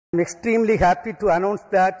I'm extremely happy to announce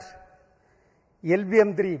that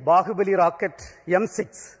LVM3 Bahubali rocket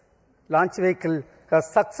M6 launch vehicle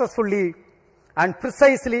has successfully and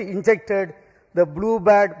precisely injected the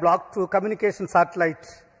Bluebird Block 2 communication satellite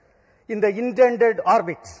in the intended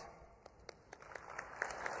orbit.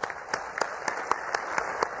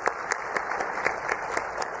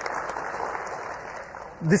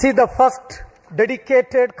 This is the first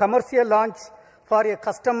dedicated commercial launch for a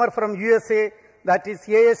customer from USA, that is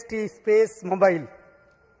AST Space Mobile.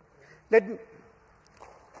 Let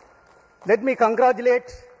me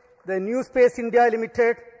congratulate the New Space India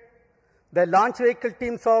Limited, the launch vehicle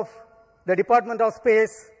teams of the Department of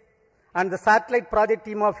Space, and the satellite project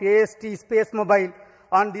team of AST Space Mobile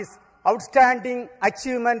on this outstanding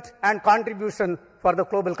achievement and contribution for the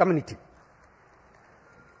global community.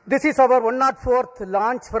 This is our 104th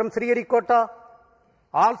launch from Sriharikota,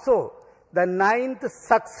 also the 9th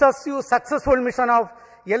successful mission of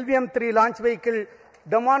LVM3 launch vehicle,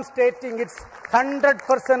 demonstrating its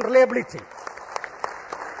 100% reliability.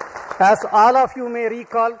 As all of you may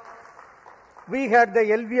recall, we had the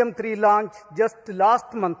LVM3 launch just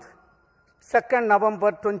last month, 2nd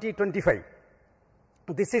November 2025.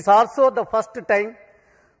 This is also the first time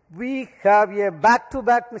we have a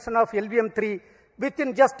back-to-back mission of LVM3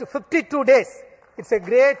 within just 52 days. It's a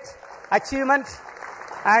great achievement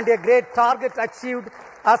and a great target achieved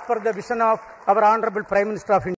as per the vision of our Honorable Prime Minister of India.